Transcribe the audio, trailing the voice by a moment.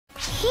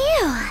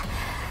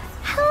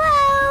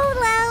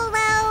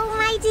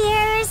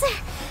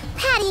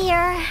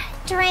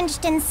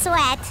drenched in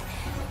sweat.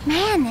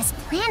 Man, this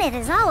planet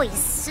is always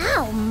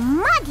so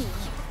muggy.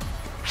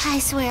 I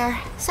swear,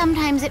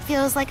 sometimes it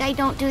feels like I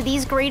don't do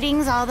these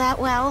greetings all that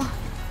well.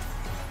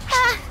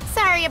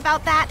 Sorry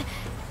about that.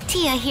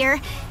 Tia here,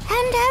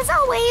 and as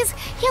always,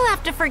 you'll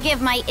have to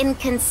forgive my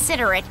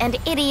inconsiderate and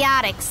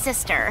idiotic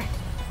sister.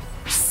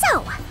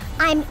 So,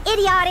 I'm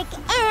idiotic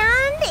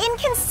and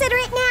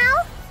inconsiderate now?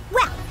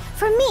 Well,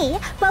 for me,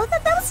 both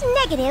of those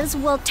negatives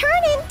will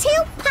turn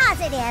into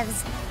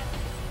positives.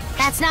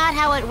 That's not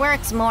how it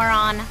works,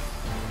 moron.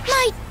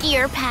 My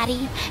dear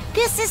Pati,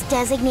 this is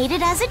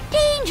designated as a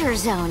danger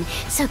zone,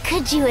 so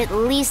could you at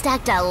least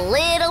act a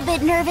little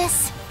bit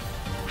nervous?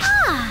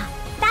 Ah,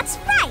 that's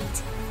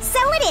right. So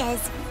it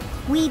is.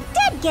 We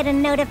did get a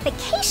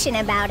notification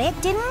about it,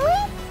 didn't we?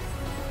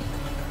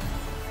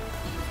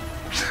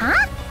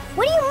 Huh?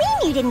 What do you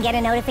mean you didn't get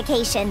a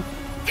notification?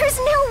 There's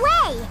no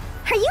way!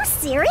 Are you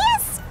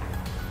serious?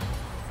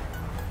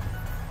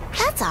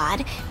 That's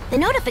odd. The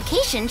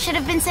notification should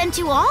have been sent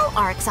to all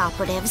ARC's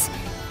operatives.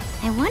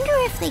 I wonder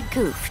if they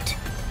goofed.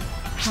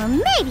 Or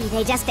maybe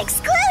they just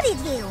excluded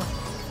you!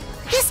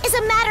 This is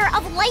a matter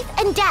of life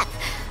and death.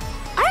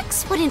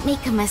 ARCs wouldn't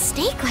make a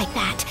mistake like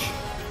that.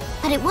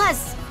 But it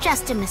was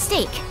just a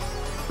mistake,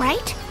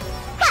 right?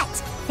 But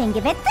think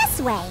of it this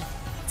way.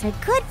 It's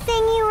a good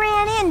thing you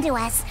ran into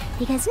us,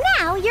 because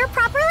now you're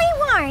properly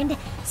warned.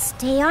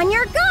 Stay on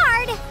your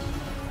guard.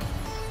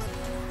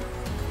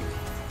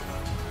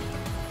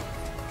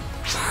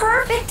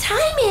 Perfect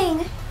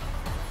timing!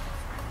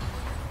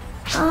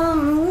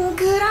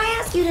 Could I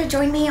ask you to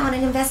join me on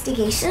an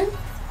investigation?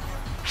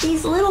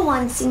 These little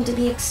ones seem to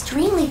be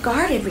extremely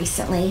guarded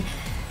recently.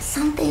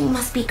 Something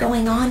must be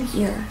going on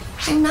here.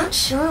 I'm not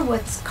sure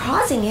what's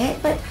causing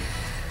it, but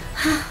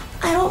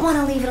I don't want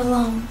to leave it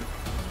alone.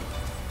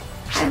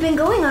 I've been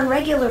going on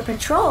regular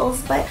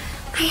patrols, but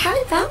I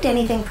haven't found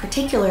anything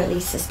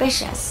particularly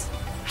suspicious.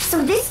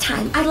 So this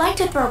time, I'd like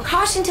to throw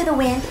caution to the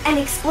wind and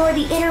explore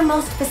the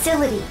innermost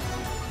facility.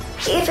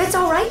 If it's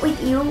all right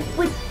with you,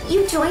 would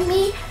you join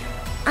me?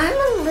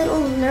 I'm a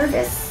little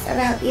nervous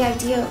about the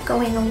idea of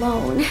going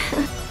alone.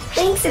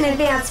 Thanks in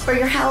advance for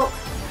your help.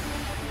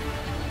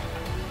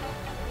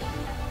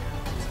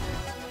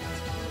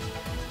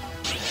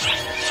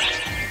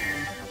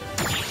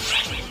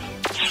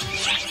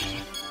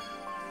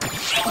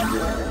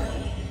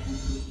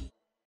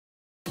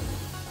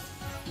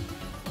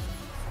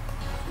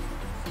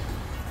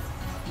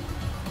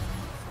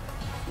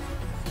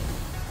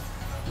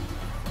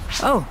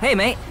 Oh, hey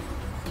mate.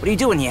 What are you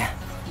doing here?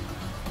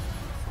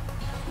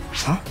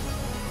 Huh?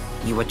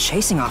 You were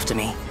chasing after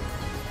me.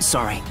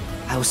 Sorry,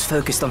 I was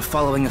focused on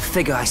following a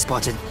figure I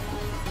spotted.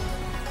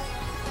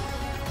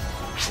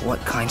 What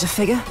kind of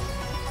figure?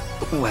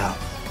 Well...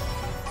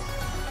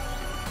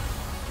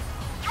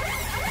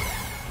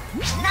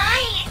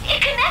 Nice!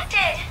 It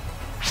connected!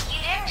 You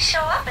didn't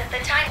show up at the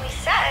time we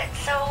said,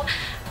 so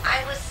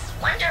I was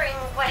wondering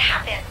what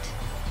happened.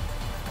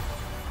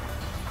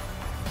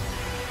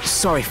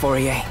 Sorry,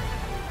 Fourier.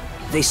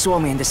 They saw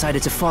me and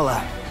decided to follow.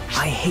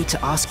 I hate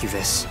to ask you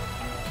this,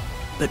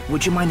 but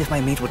would you mind if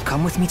my mate would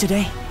come with me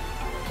today?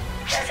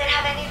 Does it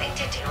have anything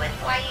to do with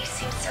why you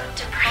seem so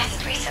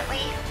depressed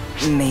recently?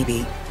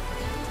 Maybe.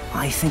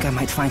 I think I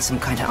might find some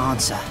kind of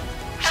answer.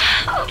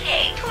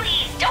 Okay,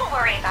 please, don't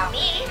worry about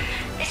me.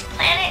 This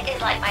planet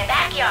is like my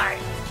backyard.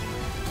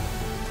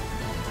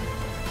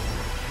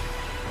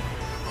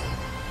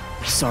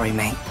 Sorry,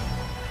 mate.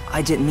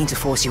 I didn't mean to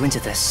force you into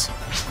this.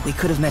 We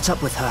could have met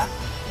up with her.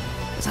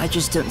 But I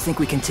just don't think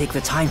we can take the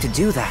time to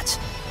do that.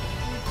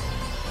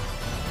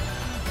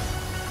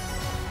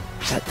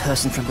 That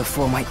person from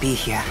before might be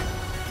here.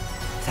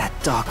 That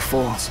Dark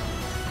Falls.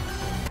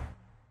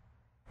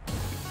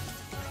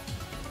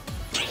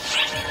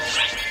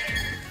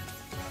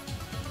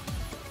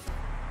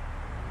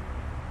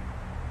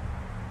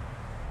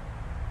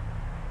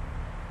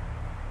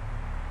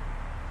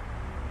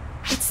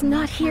 It's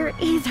not here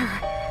either.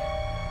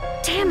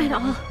 Damn it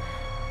all.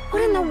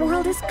 What in the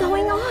world is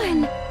going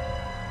on?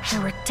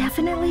 There were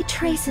definitely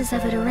traces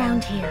of it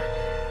around here.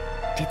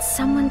 Did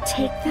someone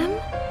take them?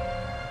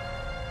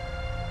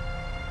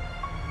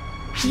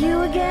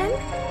 You again?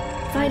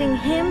 Fighting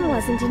him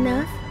wasn't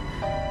enough.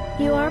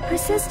 You are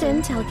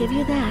persistent, I'll give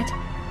you that.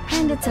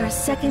 And it's our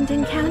second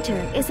encounter,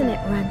 isn't it,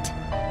 Runt?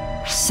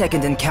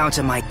 Second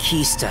encounter, my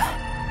keister.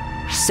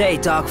 Say,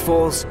 Dark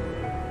Falls,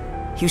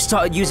 you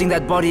started using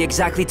that body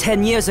exactly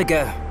 10 years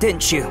ago,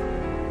 didn't you?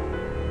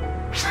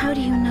 How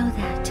do you know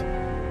that?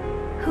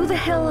 Who the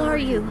hell are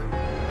you?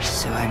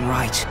 So I'm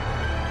right.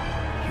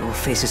 Your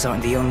faces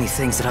aren't the only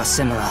things that are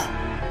similar.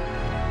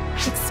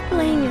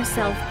 Explain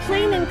yourself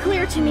plain and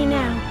clear to me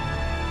now,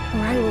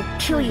 or I will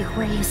kill you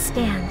where you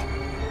stand.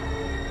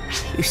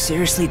 You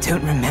seriously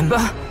don't remember?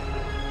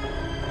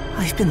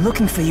 I've been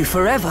looking for you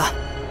forever.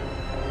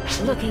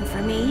 Looking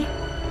for me?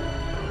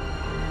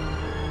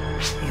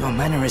 Your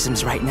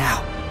mannerisms right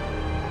now.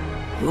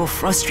 You're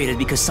frustrated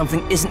because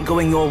something isn't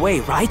going your way,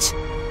 right?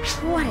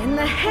 What in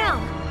the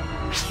hell?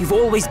 You've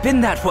always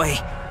been that way.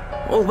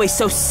 Always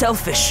so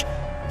selfish.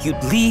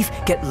 You'd leave,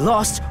 get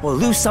lost, or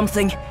lose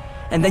something,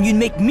 and then you'd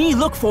make me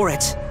look for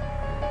it.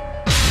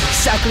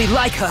 Exactly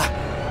like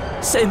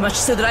her. So much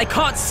so that I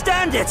can't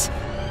stand it!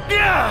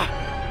 Yeah!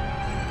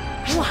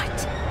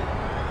 What?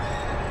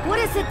 What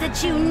is it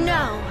that you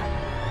know?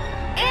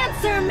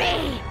 Answer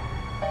me!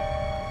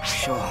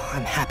 Sure,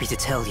 I'm happy to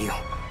tell you.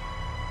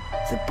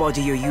 The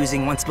body you're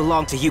using once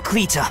belonged to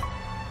Euclita.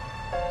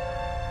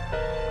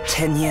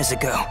 10 years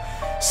ago,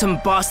 some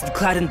bastard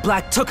clad in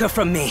black took her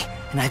from me,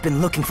 and I've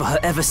been looking for her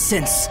ever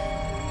since.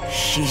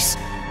 She's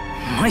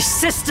my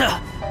sister!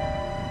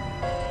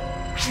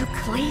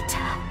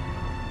 Euclita.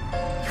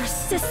 Your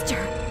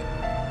sister.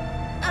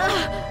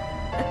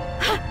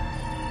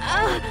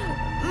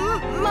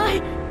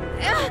 My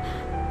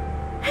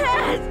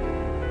head!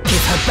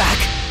 Give her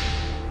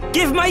back!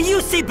 Give my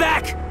Yusi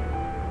back!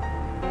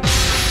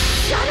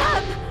 Shut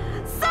up!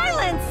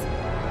 Silence!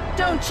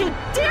 Don't you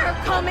dare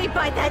call me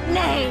by that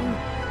name!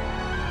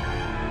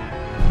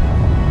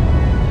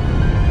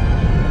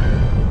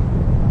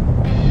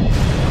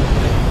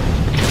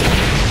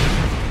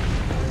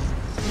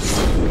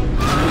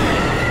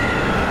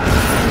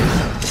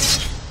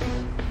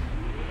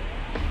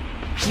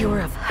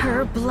 You're of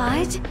her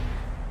blood?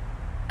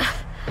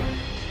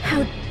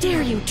 How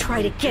dare you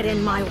try to get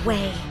in my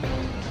way?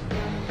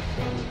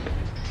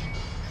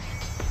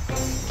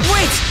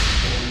 Wait!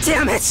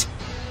 Damn it!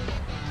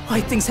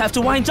 Why things have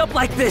to wind up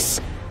like this?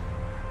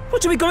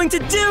 What are we going to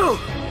do?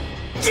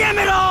 Damn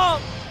it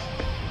all!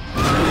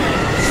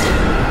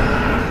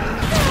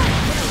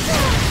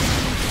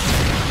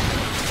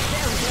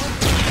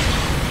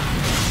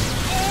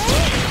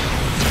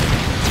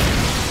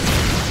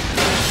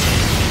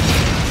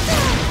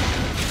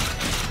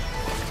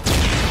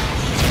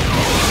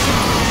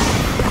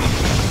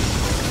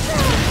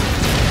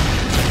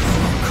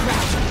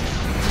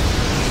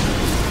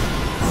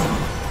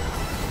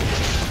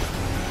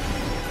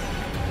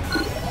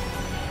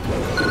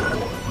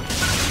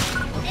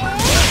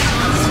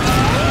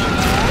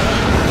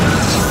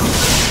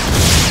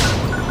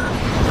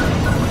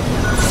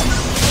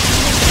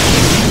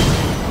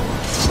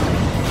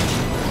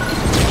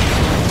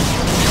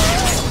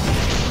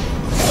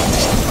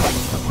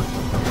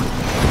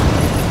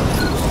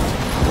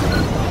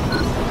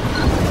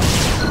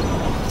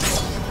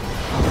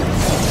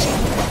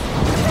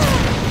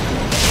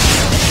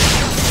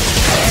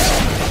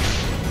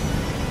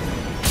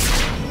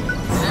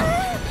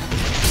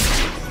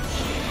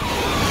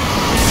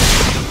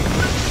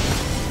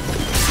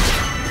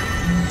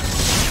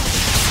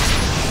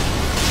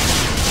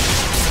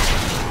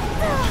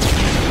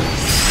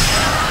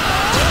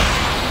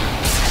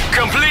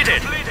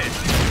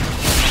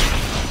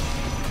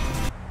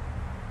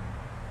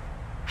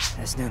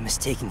 There's no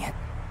mistaking it.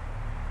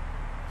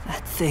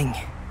 That thing,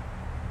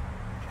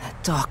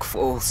 that Dark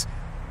Falls,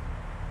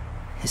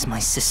 is my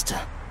sister.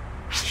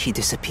 She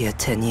disappeared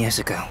 10 years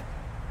ago,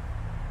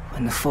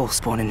 when the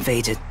Falseborn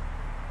invaded.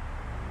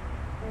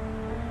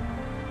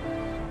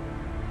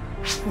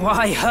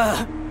 Why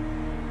her?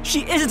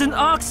 She isn't an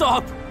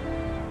Arxop!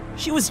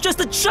 She was just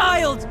a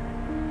child!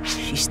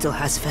 She still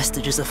has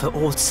vestiges of her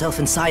old self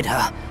inside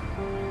her,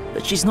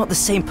 but she's not the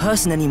same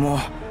person anymore.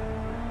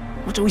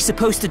 What are we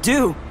supposed to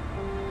do?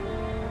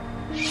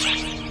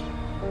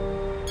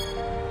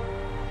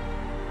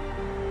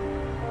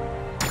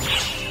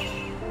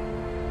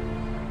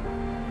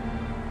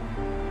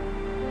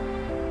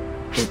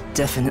 It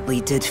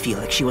definitely did feel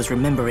like she was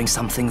remembering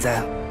something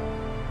there.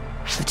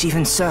 But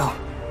even so,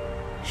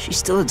 she's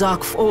still a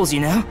Dark Falls, you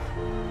know?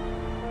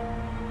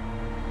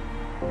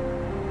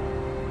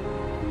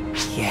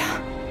 Yeah,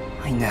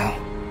 I know.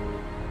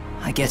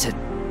 I get it.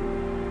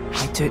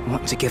 I don't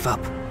want to give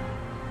up.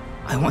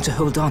 I want to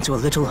hold on to a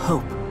little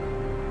hope.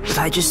 But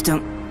I just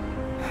don't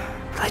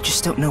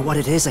know what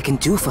it is I can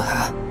do for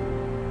her.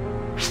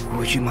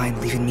 Would you mind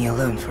leaving me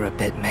alone for a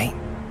bit, mate?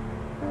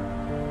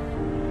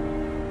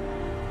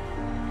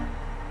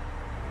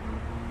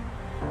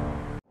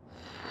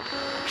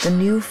 The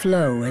new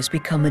flow has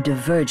become a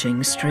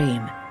diverging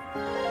stream.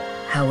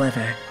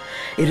 However,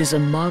 it is a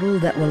model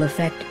that will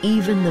affect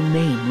even the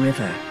main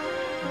river.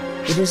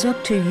 It is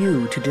up to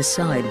you to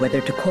decide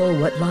whether to call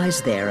what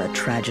lies there a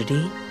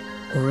tragedy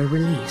or a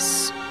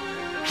release.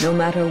 No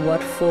matter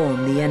what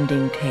form the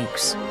ending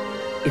takes,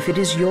 if it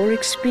is your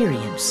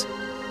experience,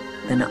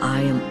 then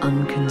I am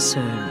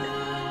unconcerned.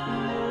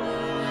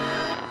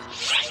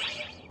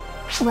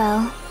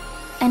 Well,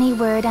 any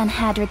word on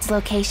Hadrid's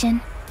location?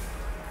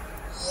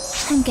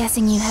 I'm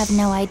guessing you have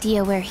no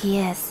idea where he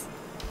is.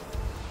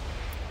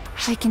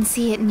 I can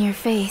see it in your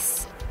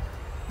face.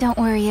 Don't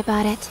worry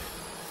about it.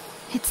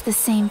 It's the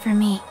same for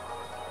me.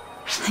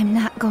 I'm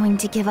not going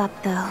to give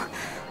up, though.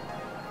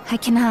 I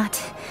cannot.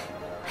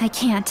 I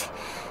can't.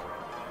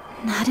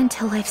 Not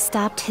until I've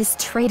stopped his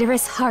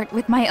traitorous heart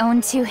with my own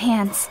two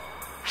hands.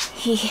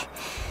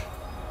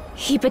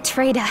 He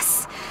betrayed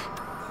us.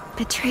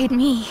 Betrayed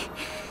me.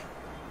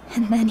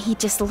 And then he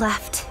just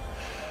left.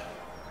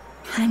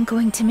 I'm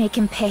going to make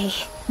him pay,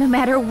 no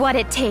matter what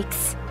it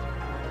takes.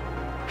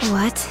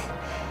 What?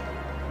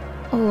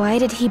 Why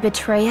did he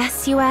betray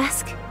us, you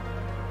ask?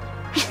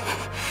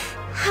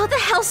 How the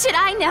hell should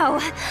I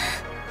know?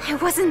 I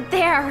wasn't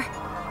there.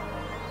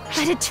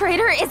 But a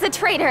traitor is a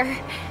traitor.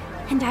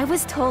 And I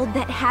was told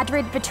that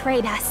Hadrid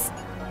betrayed us.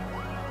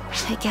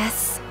 I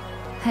guess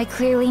I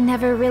clearly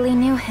never really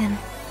knew him.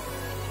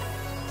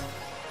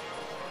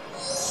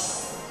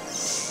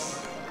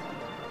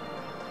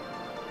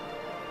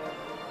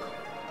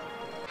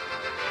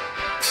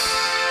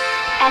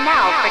 And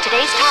now for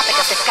today's topic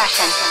of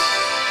discussion.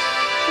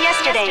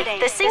 Yesterday,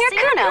 the singer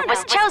Kuna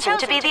was chosen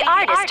to be the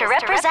artist to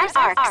represent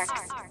ARCS.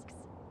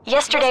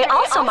 Yesterday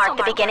also marked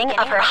the beginning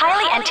of her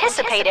highly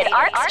anticipated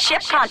ARCS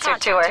ship concert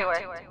tour.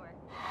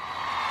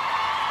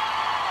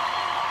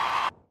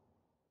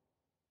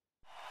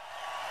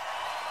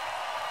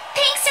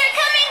 Thanks for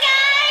coming,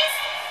 guys!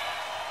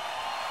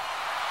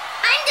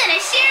 I'm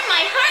gonna share my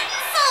heart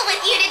and soul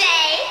with you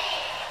today.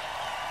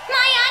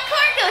 My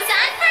encore goes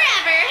on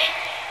forever.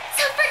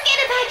 So forget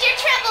about your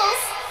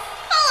troubles.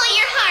 Follow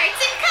your hearts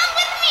and come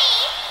with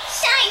me.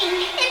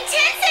 Shining,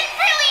 intense, and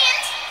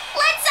brilliant.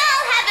 Let's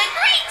all have a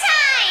great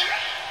time.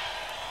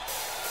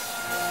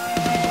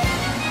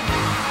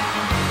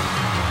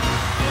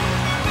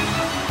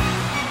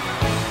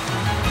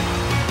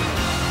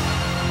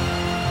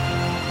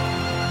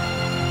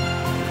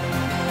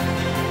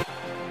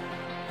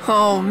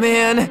 Oh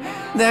man,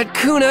 that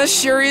Kuna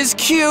sure is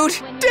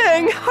cute!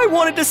 Dang, I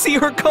wanted to see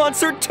her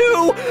concert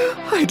too!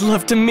 I'd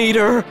love to meet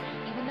her!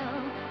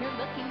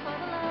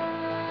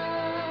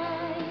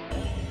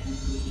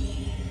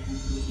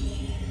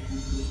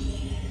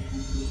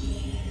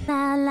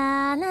 La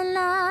la la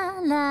la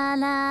la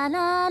la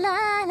la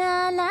la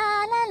la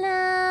la la la.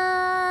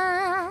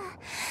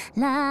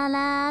 La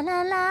la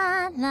la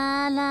la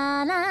la la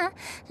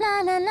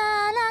la la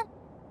la la.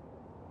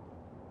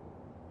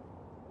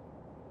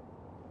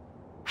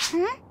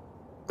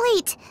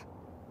 Wait,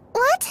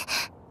 what?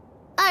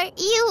 Are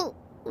you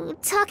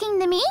talking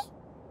to me?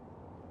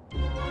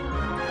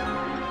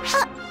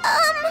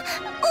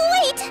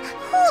 Wait,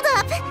 hold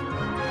up.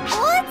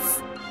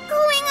 What's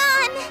going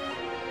on?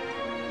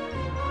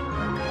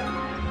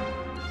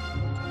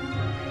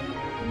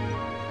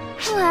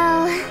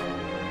 Well,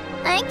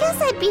 I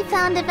guess I'd be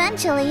found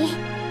eventually.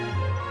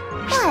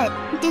 What,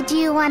 did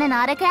you want an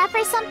autograph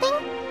or something?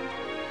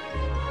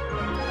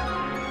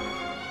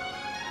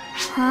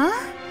 Huh?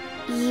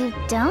 You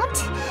don't?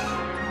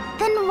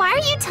 Then why are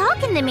you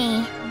talking to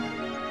me?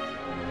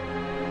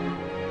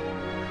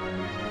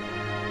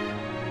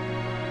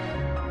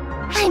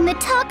 I'm the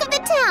talk of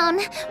the town,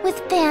 with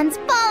fans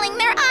bawling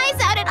their eyes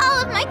out at all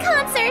of my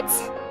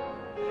concerts.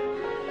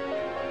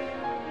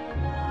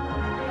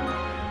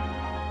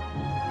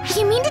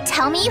 You mean to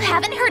tell me you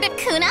haven't heard of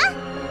Kuna?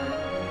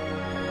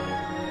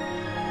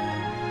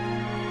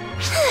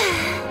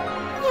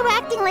 You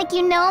acting like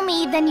you know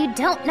me, then you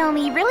don't know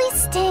me really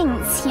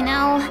stings, you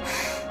know?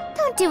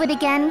 Don't do it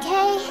again,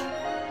 Kay?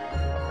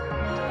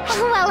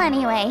 Well,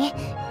 anyway,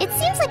 it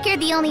seems like you're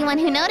the only one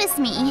who noticed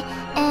me,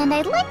 and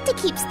I'd like to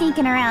keep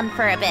sneaking around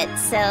for a bit,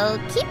 so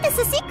keep this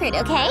a secret,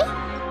 okay?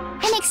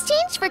 In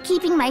exchange for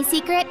keeping my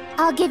secret,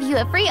 I'll give you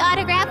a free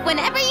autograph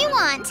whenever you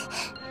want,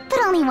 but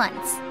only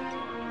once.